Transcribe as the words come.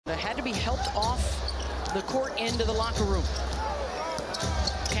Had to be helped off the court into the locker room.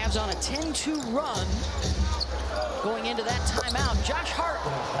 Cavs on a 10-2 run going into that timeout. Josh Hart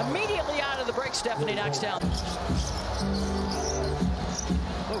immediately out of the break. Stephanie knocks down.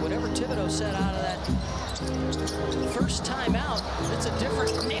 Boy, whatever Thibodeau said out of that first timeout, it's a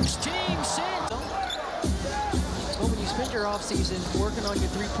different Knicks team since. Well, when you spend your offseason working on your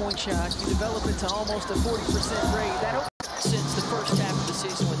three-point shot, you develop it to almost a 40% rate. That since the first half of the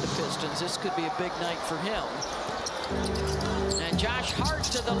season with the Pistons, this could be a big night for him. And Josh Hart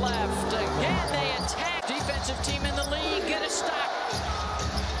to the left. Again, they attack. Defensive team in the league. Get a stop.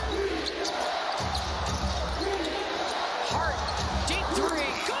 Hart, deep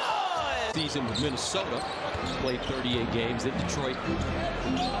three. Good! Season with Minnesota. Played 38 games in Detroit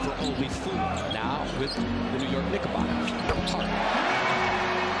for only 4. Now with the New York Knickerbockers. Hart.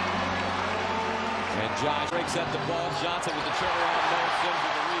 And Josh breaks at the ball. Johnson with the turnaround motion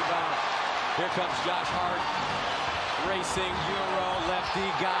with the rebound. Here comes Josh Hart. Racing, Euro, lefty,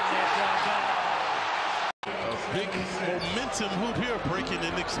 got it. A big momentum hoop here, breaking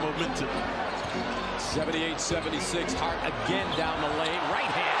the Knicks' momentum. 78-76, Hart again down the lane. Right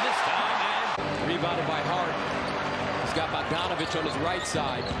hand this time, and rebounded by Hart. He's got Bogdanovich on his right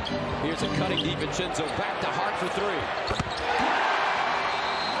side. Here's a cutting DiVincenzo, back to Hart for 3.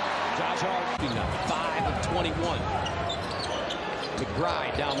 Josh Hart, 5 of 21.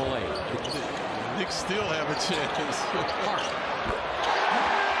 McBride down the lane. Knicks still have a chance. Hart.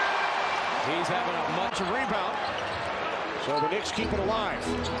 He's having a much rebound. So the Knicks keep it alive.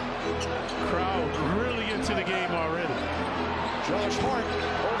 Crowd really into the game already. Josh Hart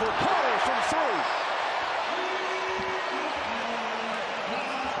over Carter from 3.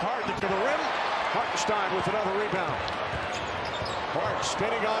 Hart to the rim. Hartenstein with another rebound. Hart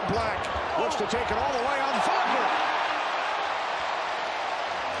spinning on Black. Looks to take it all the way on Wagner.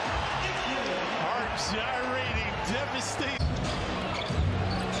 Hart gyrating, devastating.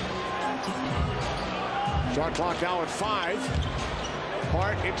 Shot clock now at 5.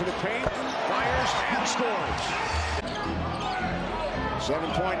 Hart into the paint, fires and scores.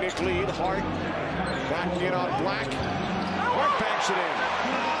 7-point Knick lead. Hart backing it on Black. Hart backs it in.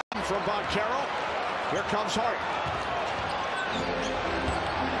 From Boncaro. Here comes Hart.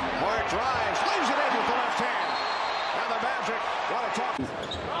 Hart drives, leaves it in with the left hand. And the Magic want to talk.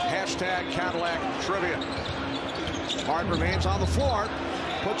 Hashtag Cadillac Trivia. Hart remains on the floor.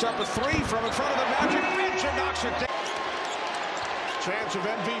 Puts up a 3 from in front of the Magic bench and knocks it down. Chance of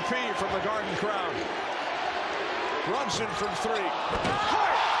MVP from the Garden crowd. Brunson from 3.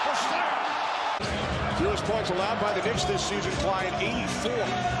 Hart the slam. Fewest points allowed by the Knicks this season, Clyde, 84.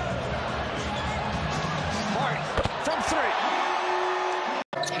 Hart from 3.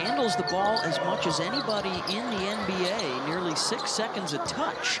 Handles the ball as much as anybody in the NBA. Nearly 6 seconds a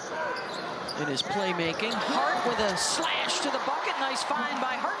touch in his playmaking. Hart with a slash to the bucket. Nice find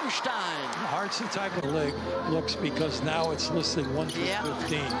by Hartenstein. Hart's the type of leg looks because now it's listed 1 for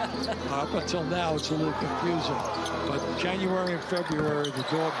 15. Up until now, it's a little confusing. But January and February, the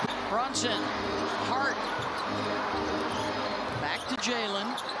dog. Brunson, Hart, back to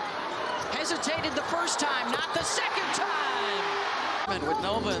Jalen. Hesitated the first time, not the second time. And with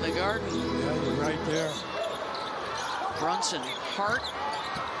Nova in the Garden. Yeah, you're right there. Brunson, Hart.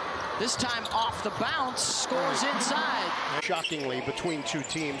 This time off the bounce, scores inside. Shockingly, between two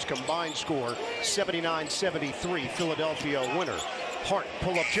teams, combined score 79-73, Philadelphia winner. Hart,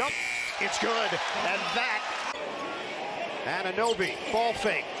 pull-up jump, it's good, and that. Anunoby, ball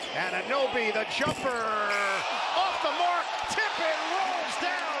fake, Anunoby, the jumper, off the mark, tip it, rolls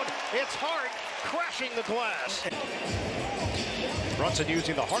down. It's Hart crashing the glass. Brunson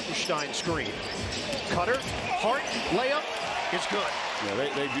using the Hartenstein screen. Cutter, Hart, layup, it's good. Yeah,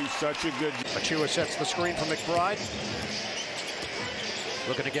 they do such a good. Achua sets the screen for McBride.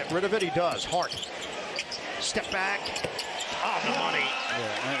 Looking to get rid of it, he does. Hart, step back, on the money.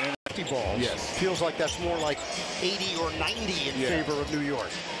 Yeah, and 50 balls. Yes. Feels like that's more like 80 or 90 in favor of New York.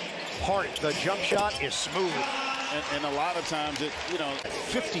 Hart, the jump shot is smooth. And a lot of times,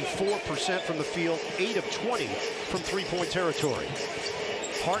 54% from the field, 8 of 20 from three-point territory.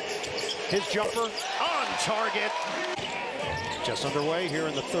 Hart, his jumper, on target. Just underway here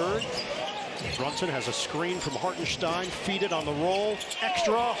in the third. Brunson has a screen from Hartenstein, feed it on the roll.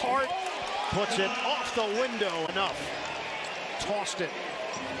 Extra, Hart puts it off the window. Enough. Tossed it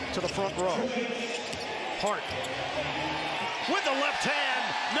to the front row. Hart with the left hand.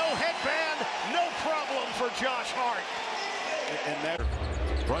 No headband, no problem for Josh Hart. and that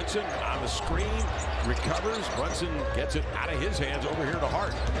Brunson on the screen, recovers. Brunson gets it out of his hands over here to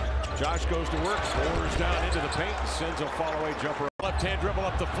Hart. Josh goes to work, pours down into the paint, sends a fall-away jumper. Left-hand dribble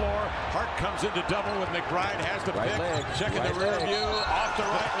up the floor. Hart comes into double with McBride. Has the pick. Checking the rear view. Off the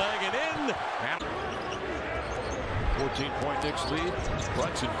right leg and in. 14-point Knicks lead.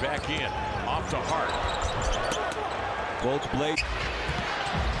 Brunson back in. Off to Hart. Both Blake.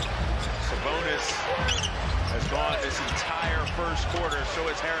 Sabonis has gone this entire first quarter. So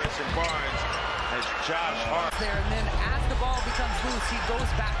is Harrison Barnes. As Josh Hart there, and then as the ball becomes loose, he goes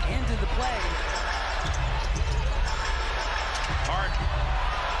back into the play. Hart. Oh,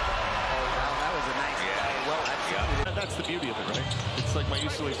 wow, that was a nice play. Well executed. That's the beauty of it, right? It's like my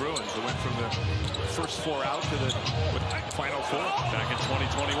UCLA Bruins. They went from the first four out to the final four. Back in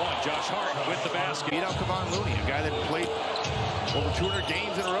 2021, Josh Hart with the basket. Beat out Kevon Looney, a guy that played over 200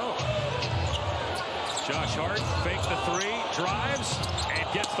 games in a row. Josh Hart fakes the three, drives, and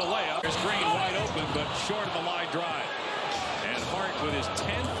gets the layup. There's Green wide open, but short of the line drive. And Hart with his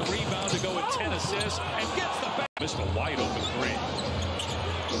 10th rebound to go with 10 assists, and gets the back. Missed a wide open three.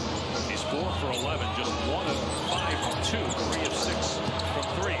 He's 4 for 11, just 1 of 5 from 2, 3 of 6 from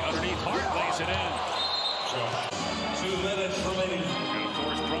 3. Underneath, Hart lays it in. 2 minutes remaining. Gonna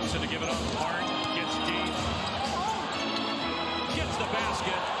force Brunson to give it up. Hart gets deep. Gets the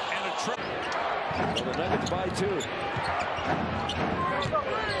basket, and a trip. The Nuggets by 2.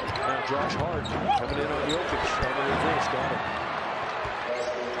 Now Josh Hart coming in on Jokic on the reverse. Got it.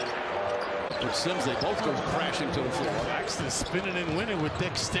 With Sims, they both go crashing to the floor. Claxton spinning and winning with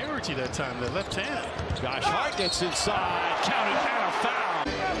dexterity that time, the left hand. Josh Hart gets inside, counted and a foul.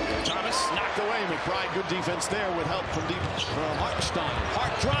 Thomas knocked away. McBride, good defense there with help from Hartenstein.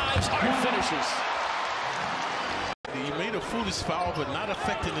 Hart drives, Hart finishes. He made a foolish foul, but not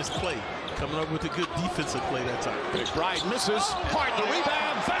affecting his play. Coming up with a good defensive play that time. McBride misses. Hart the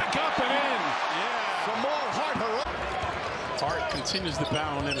rebound, back up and in. Yeah. For more Hart. Hart continues to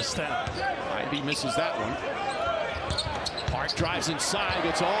bound in a stab. Ivy misses that one. Hart drives inside,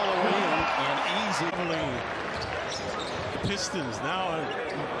 gets all the way in, and easy. The Pistons now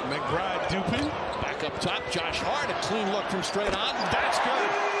McBride duping. Back up top, Josh Hart, a clean look from straight on. That's good.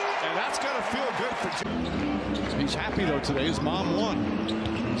 And that's going to feel good for Jim. He's happy, though, today. His mom won.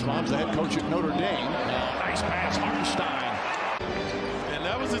 His mom's the head coach at Notre Dame. Nice pass, Hartenstein. And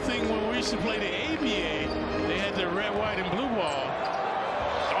that was the thing when we used to play the ABA. They had the red, white, and blue ball.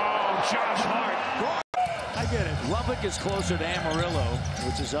 Oh, Josh Hart. I get it. Lubbock is closer to Amarillo,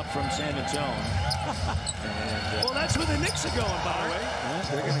 which is up from San Antonio. Well, that's where the Knicks are going, by the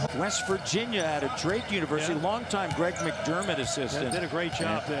way. West Virginia out of Drake University, longtime Greg McDermott assistant. Did a great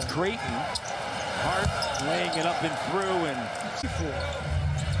job there. Creighton. Hart laying it up and through, and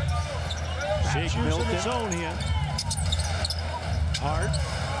Shake Milton. His own here. Hart,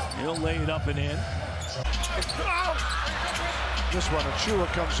 he'll lay it up and in. This one, Achua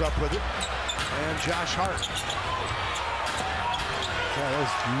comes up with it. And Josh Hart. That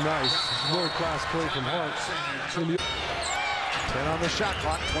was nice. World-class play from Hart. 10 on the shot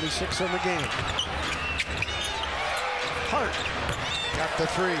clock, 26 on the game. Hart got the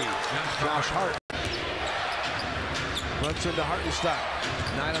 3. Josh Hart. Brunson to Hartenstein.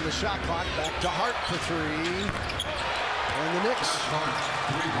 9 on the shot clock, back to Hart for 3. And the Knicks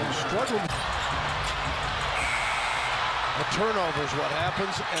struggling. A turnover is what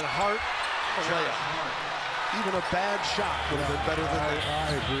happens, and Hart a layup. Even a bad shot would have been better than that.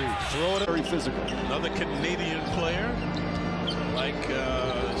 I agree. Throw it very physical. Another Canadian player like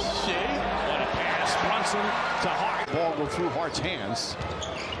Shea. What a pass. Brunson to Hart. Ball go through Hart's hands.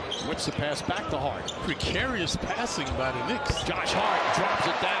 Whips the pass back to Hart. Precarious passing by the Knicks. Josh Hart drops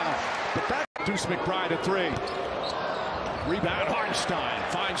it down. But back. Deuce McBride at 3. Rebound Hartenstein.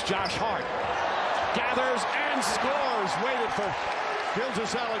 Finds Josh Hart. Gathers and scores. Waited for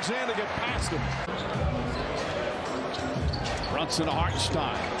Gilgeous-Alexander to get past him. Brunson to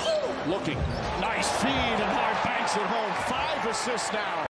Hartenstein. Looking. Nice feed, and Hart banks it home. 5 assists now.